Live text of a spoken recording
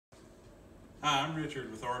Hi, I'm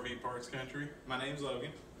Richard with RV Parts Country. My name's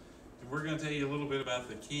Logan. And we're going to tell you a little bit about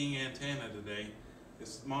the King antenna today.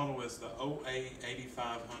 This model is the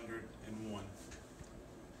OA8501.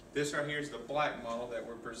 This right here is the black model that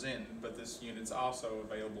we're presenting, but this unit's also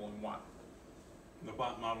available in white. The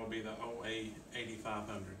white model will be the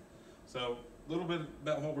OA8500. So a little bit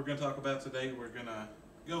about what we're going to talk about today. We're going to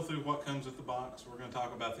go through what comes with the box. We're going to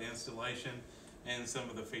talk about the installation and some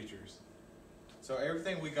of the features. So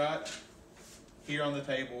everything we got here on the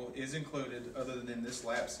table is included other than this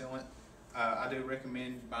lap sealant. I do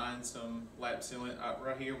recommend buying some lap sealant.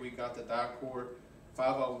 Right here we got the Dicor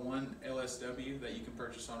 501 LSW that you can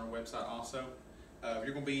purchase on our website also. If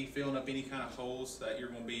you're going to be filling up any kind of holes that you're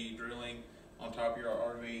going to be drilling on top of your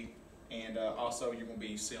RV, and also you're going to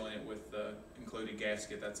be sealing it with the included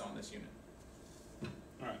gasket that's on this unit.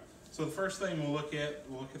 Alright, so the first thing we'll look at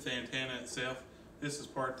the antenna itself. This is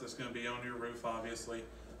part that's going to be on your roof, obviously.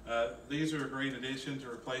 These are a great addition to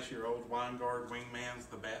replace your old Winegard Wingmans,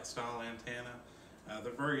 the bat style antenna.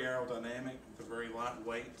 They're very aerodynamic, they're very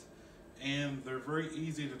lightweight, and they're very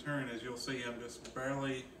easy to turn. As you'll see, I'm just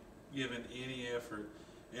barely giving any effort.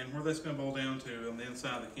 And where that's going to boil down to on the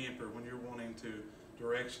inside of the camper, when you're wanting to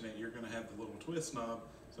direction it, you're going to have the little twist knob,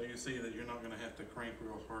 so you see that you're not going to have to crank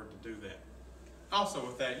real hard to do that. Also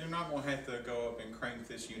with that, you're not going to have to go up and crank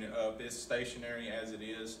this unit up. It's stationary as it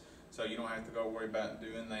is, so you don't have to go worry about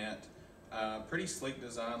doing that. Pretty sleek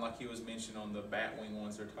design, like he was mentioned on the Batwing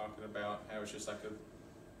ones they're talking about, how it's just like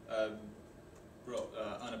a real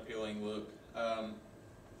unappealing look.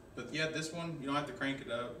 But yeah, this one, you don't have to crank it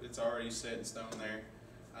up. It's already set in stone there.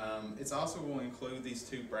 It's also going to include these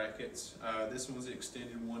two brackets. This one's the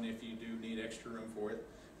extended one if you do need extra room for it.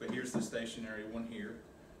 But here's the stationary one here.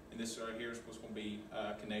 And this right here is what's going to be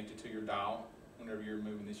connected to your dial whenever you're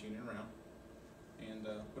moving this unit around. And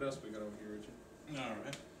what else we got over here, Richard?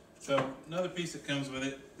 Alright, so another piece that comes with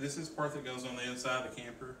it, this is part that goes on the inside of the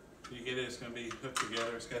camper. You get it, it's going to be hooked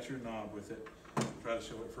together. It's got your knob with it. I'll try to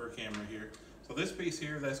show it for a camera here. So this piece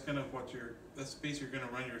here, that's the piece you're going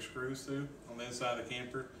to run your screws through on the inside of the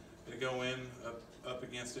camper. It'll go in up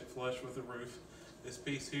against it flush with the roof. This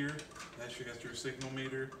piece here, that's got your signal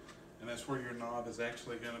meter, and that's where your knob is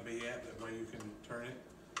actually going to be at. That way you can turn it.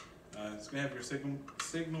 It's going to have your signal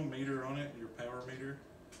meter on it, your power meter.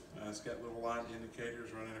 It's got little light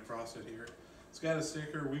indicators running across it here. It's got a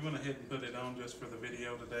sticker. We went ahead and put it on just for the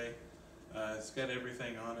video today. It's got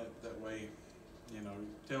everything on it. That way, you know,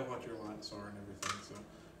 tell what your lights are and everything. So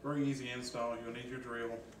very easy install. You'll need your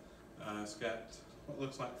drill. It's got what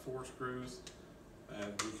looks like 4 screws.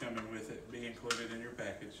 Be coming with it. Be included in your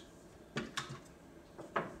package.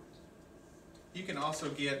 You can also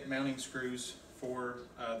get mounting screws for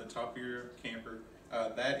the top of your camper.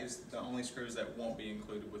 That is the only screws that won't be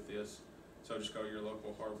included with this. So just go to your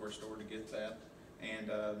local hardware store to get that. And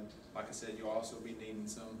like I said, you'll also be needing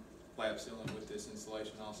some lap sealant with this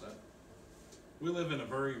installation also. We live in a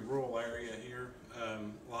very rural area here. A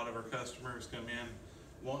lot of our customers come in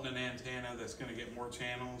wanting an antenna that's going to get more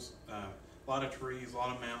channels, a lot of trees, a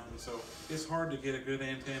lot of mountains. So it's hard to get a good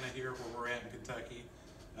antenna here where we're at in Kentucky.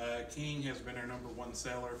 King has been our #1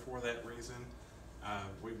 seller for that reason.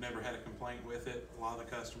 We've never had a complaint with it. A lot of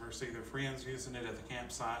the customers see their friends using it at the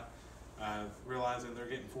campsite, realizing they're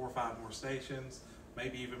getting 4 or 5 more stations,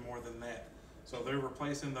 maybe even more than that. So they're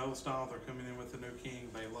replacing the old style. They're coming in with the new King.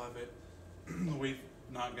 They love it. We've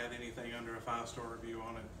not got anything under a 5-star review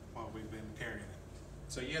on it while we've been carrying it.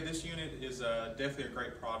 So yeah, this unit is definitely a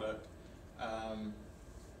great product.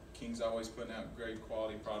 King's always putting out great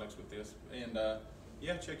quality products with this. And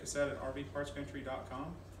yeah, check us out at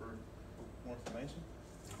rvpartscountry.com for more information.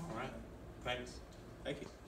 All right. Thanks. Thank you.